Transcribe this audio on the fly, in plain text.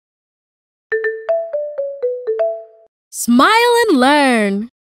Smile and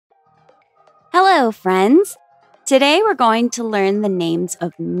learn! Hello, friends! Today we're going to learn the names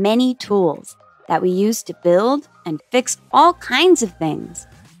of many tools that we use to build and fix all kinds of things.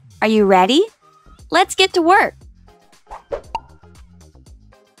 Are you ready? Let's get to work!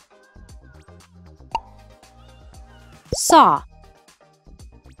 Saw.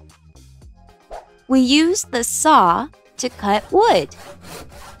 We use the saw to cut wood.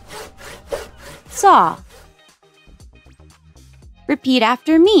 Saw. Repeat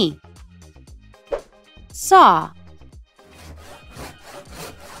after me. Saw.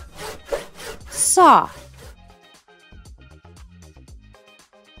 Saw.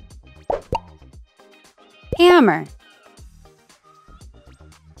 Hammer.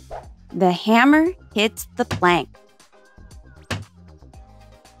 The hammer hits the plank.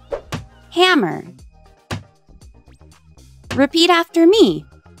 Hammer. Repeat after me.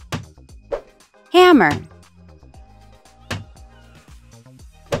 Hammer.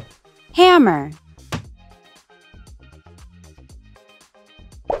 Hammer.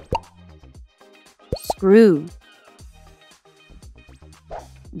 Screw.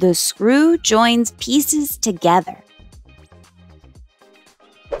 The screw joins pieces together.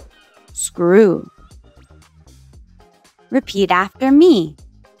 Screw. Repeat after me.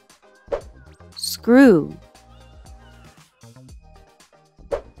 Screw.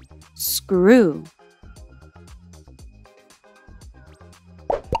 Screw.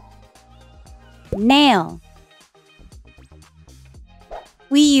 Nail.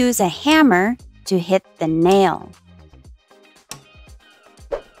 We use a hammer to hit the nail.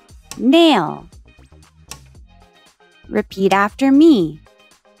 Nail. Repeat after me.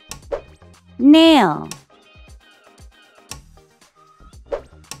 Nail.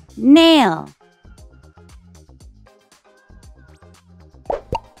 Nail.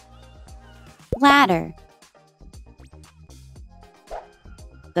 Ladder.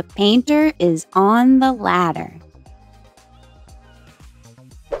 The painter is on the ladder.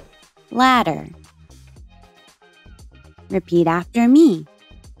 Ladder. Repeat after me.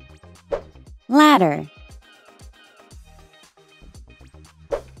 Ladder.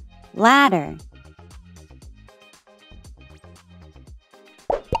 Ladder.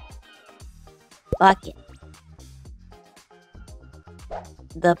 Bucket.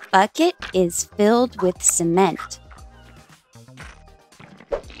 The bucket is filled with cement.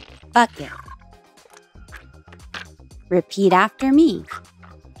 Bucket. Repeat after me.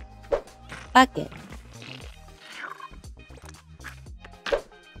 Bucket.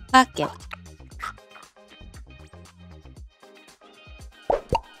 Bucket.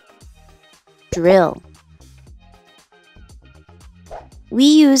 Drill. We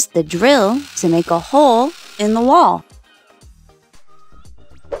use the drill to make a hole in the wall.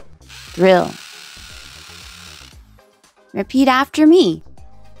 Drill. Repeat after me.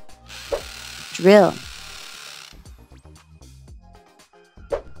 Drill.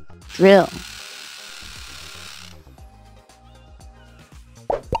 Drill.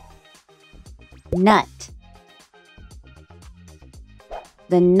 Nut.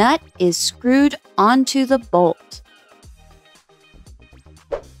 The nut is screwed onto the bolt.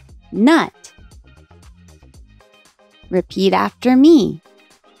 Nut. Repeat after me.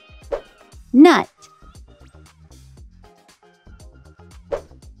 Nut.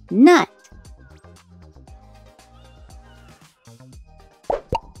 Nut.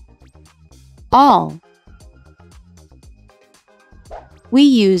 Awl. We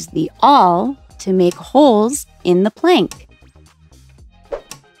use the awl to make holes in the plank.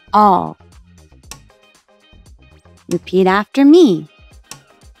 Awl. Repeat after me.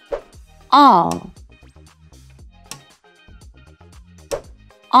 Awl.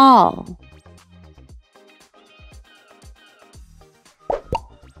 Awl.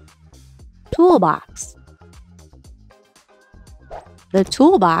 Toolbox. The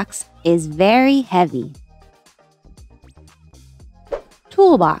toolbox is very heavy.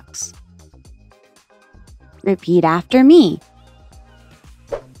 Toolbox. Repeat after me.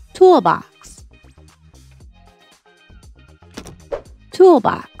 Toolbox.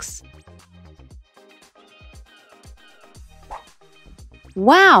 Toolbox.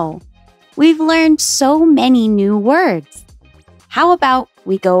 Wow! We've learned so many new words. How about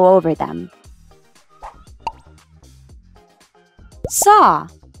we go over them? Saw.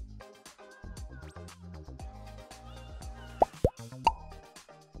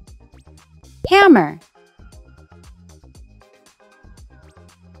 Hammer.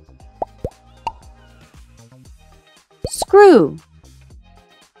 Screw.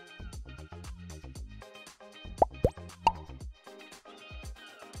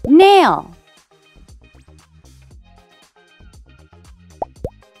 Nail.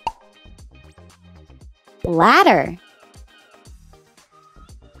 ladder,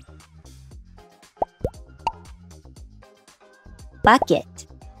 bucket,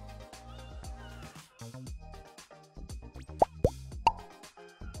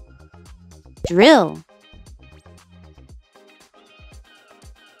 drill,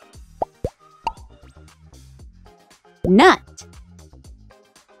 nut,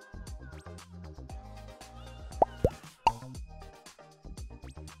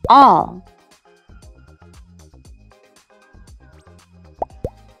 awl,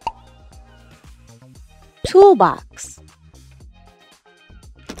 toolbox,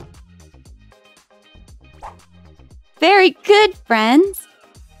 very good, friends!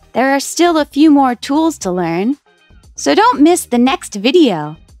 There are still a few more tools to learn, so don't miss the next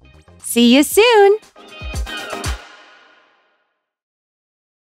video. See you soon!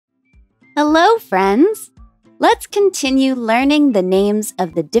 Hello, friends! Let's continue learning the names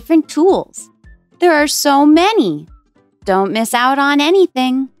of the different tools. There are so many. Don't miss out on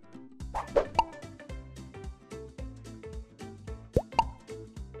anything.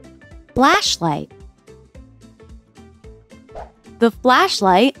 Flashlight. The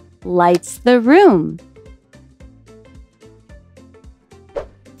flashlight lights the room.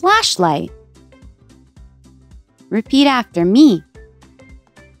 Flashlight. Repeat after me.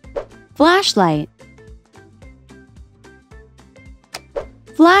 Flashlight.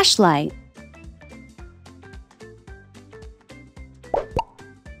 Flashlight.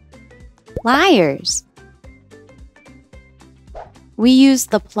 Pliers. We use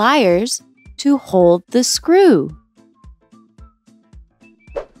the pliers to hold the screw.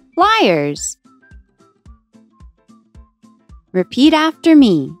 Pliers. Repeat after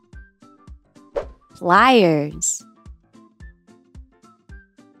me. Pliers.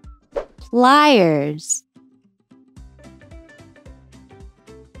 Pliers.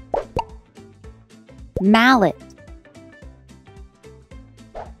 Mallet.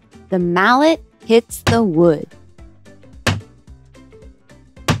 The mallet hits the wood.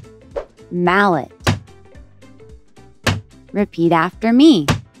 Mallet. Repeat after me.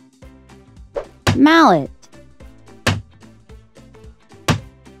 Mallet.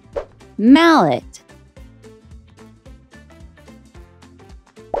 Mallet.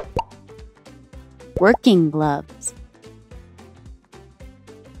 Working gloves.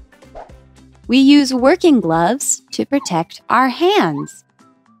 We use working gloves to protect our hands.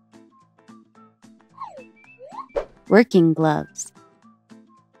 Working gloves.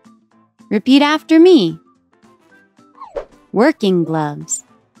 Repeat after me. Working gloves.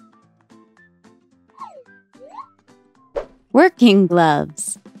 Working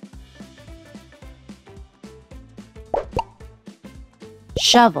gloves.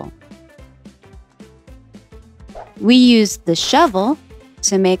 Shovel. We use the shovel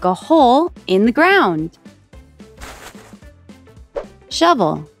to make a hole in the ground.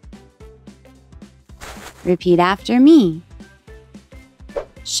 Shovel. Repeat after me.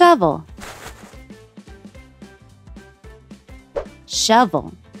 Shovel.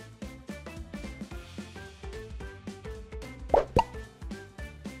 Shovel.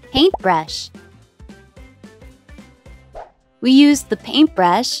 Paintbrush. We use the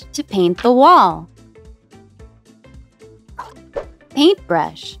paintbrush to paint the wall.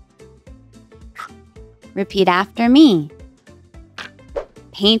 Paintbrush. Repeat after me.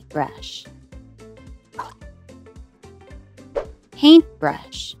 Paintbrush.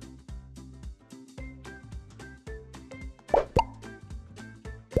 Paintbrush.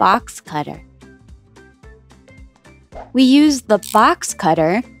 Box cutter. We use the box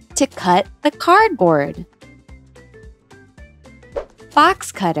cutter to cut the cardboard.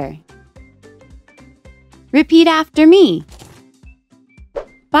 Box cutter. Repeat after me.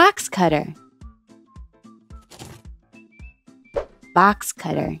 Box cutter. Box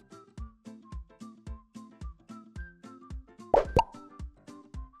cutter.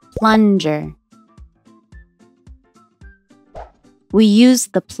 Plunger. We use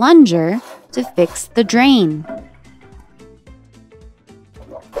the plunger to fix the drain.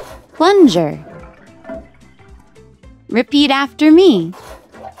 Plunger. Repeat after me.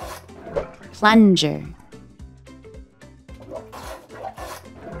 Plunger.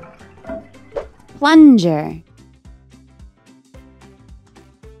 Plunger.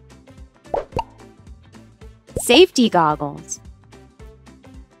 Safety goggles.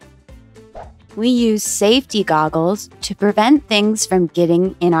 We use safety goggles to prevent things from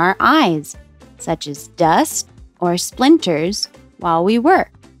getting in our eyes, such as dust or splinters, while we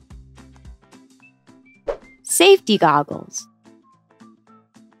work. Safety goggles.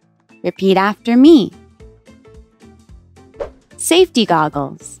 Repeat after me. Safety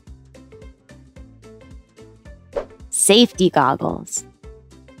goggles. safety goggles.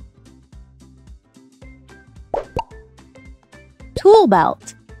 Tool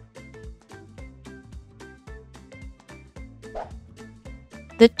belt.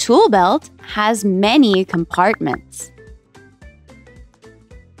 The tool belt has many compartments.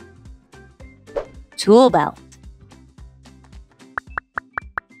 Tool belt.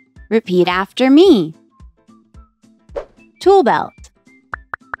 Repeat after me. Tool belt.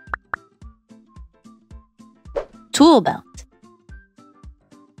 Tool belt.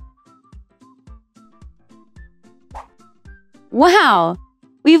 Wow!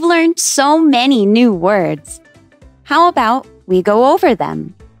 We've learned so many new words. How about we go over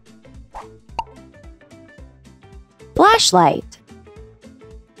them? Flashlight.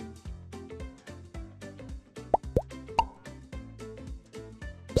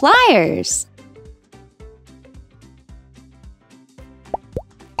 Pliers.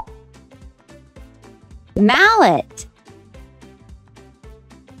 Mallet.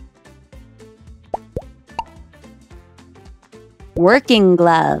 Working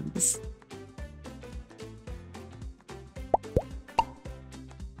gloves.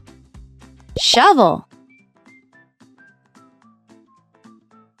 Shovel.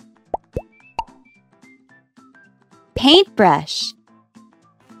 Paintbrush.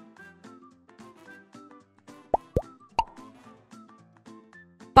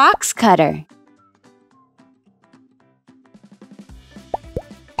 Box cutter.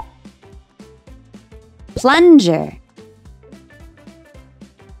 Plunger.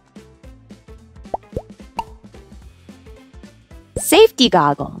 Safety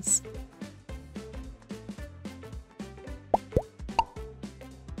goggles.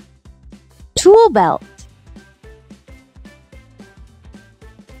 Tool belt.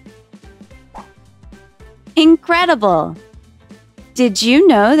 Incredible! Did you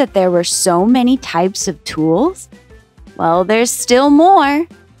know that there were so many types of tools? Well, there's still more.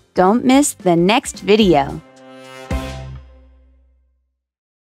 Don't miss the next video.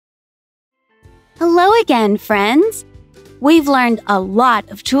 Hello again, friends! We've learned a lot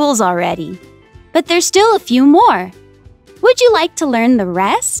of tools already, but there's still a few more. Would you like to learn the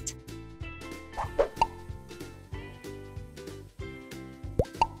rest?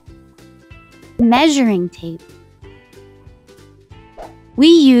 Measuring tape. We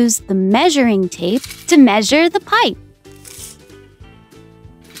use the measuring tape to measure the pipe.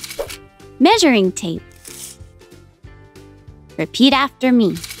 Measuring tape. Repeat after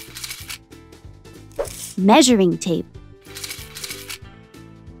me. Measuring tape.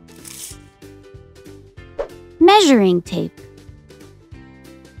 Measuring tape.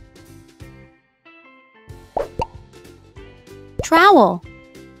 Trowel.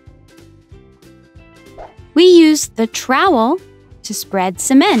 We use the trowel to spread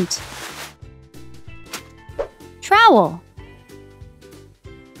cement. Trowel.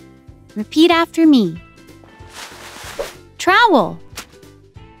 Repeat after me. Trowel.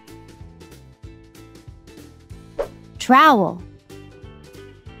 Trowel.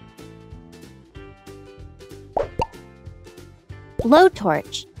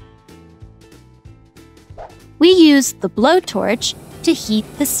 Blowtorch. We use the blowtorch to heat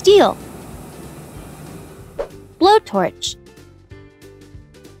the steel. Blowtorch.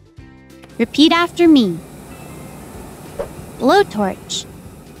 Repeat after me. Blowtorch.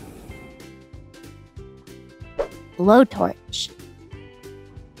 Blowtorch.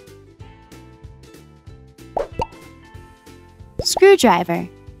 Screwdriver.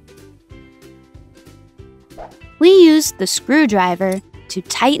 We use the screwdriver to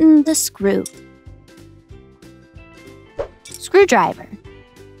tighten the screw. Screwdriver.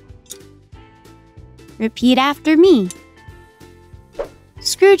 Repeat after me.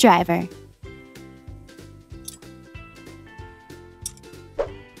 Screwdriver.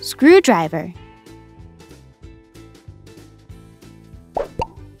 Screwdriver.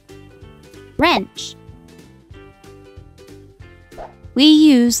 Wrench. We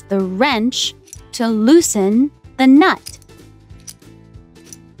use the wrench to loosen the nut.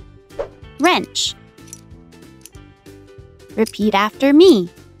 Wrench. Repeat after me.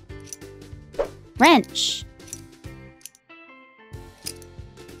 Wrench.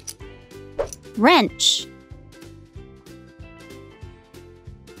 Wrench.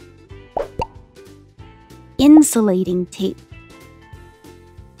 Insulating tape.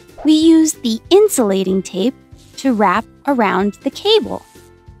 We use the insulating tape to wrap around the cable.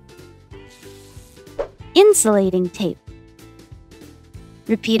 Insulating tape.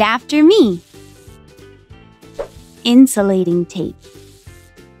 Repeat after me. Insulating tape.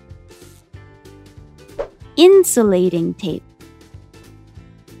 Insulating tape.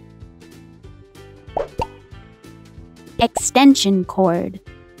 extension cord.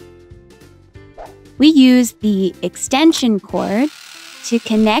 We use the extension cord to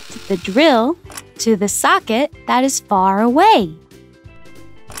connect the drill to the socket that is far away.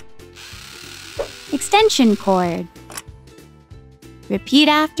 Extension cord. Repeat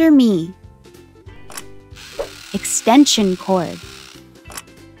after me. Extension cord.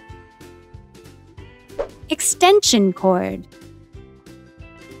 Extension cord.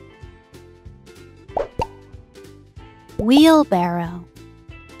 Wheelbarrow.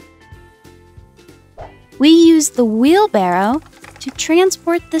 We use the wheelbarrow to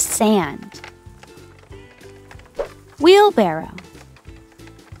transport the sand. Wheelbarrow.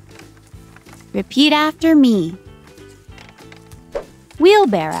 Repeat after me.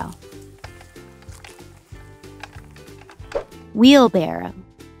 Wheelbarrow. Wheelbarrow.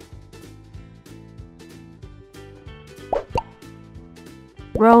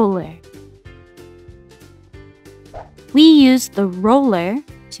 Roller. We use the roller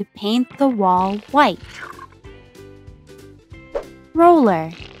to paint the wall white.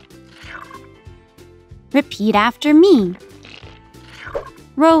 Roller. Repeat after me.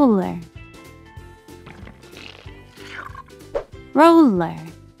 Roller. Roller.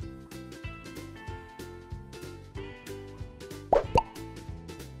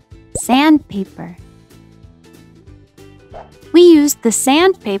 Sandpaper. We use the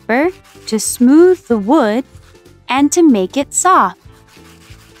sandpaper to smooth the wood and to make it soft.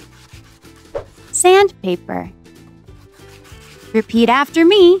 Sandpaper. Repeat after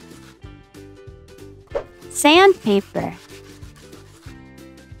me. Sandpaper.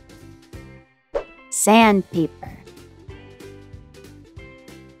 Sandpaper.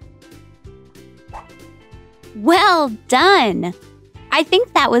 Well done! I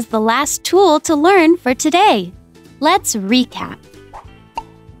think that was the last tool to learn for today. Let's recap.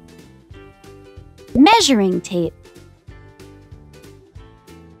 Measuring tape.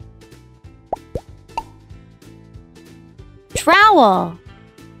 Trowel.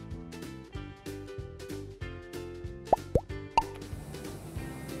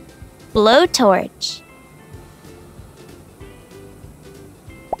 Blowtorch.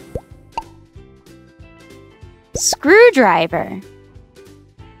 Screwdriver.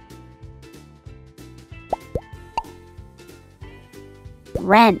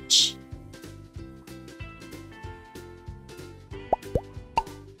 Wrench.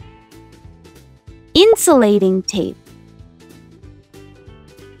 Insulating tape.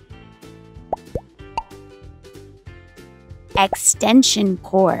 Extension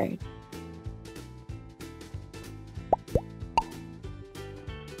cord.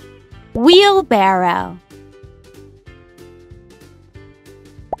 Wheelbarrow.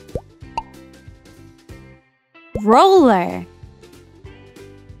 Roller.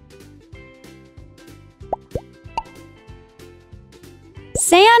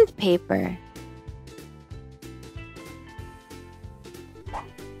 Sandpaper.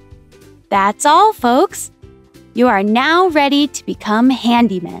 That's all, folks. You are now ready to become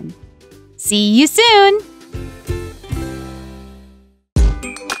handymen. See you soon!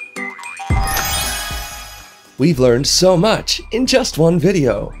 We've learned so much in just one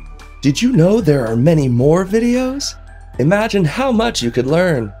video. Did you know there are many more videos? Imagine how much you could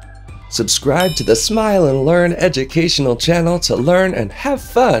learn. Subscribe to the Smile and Learn educational channel to learn and have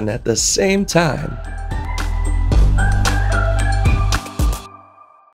fun at the same time.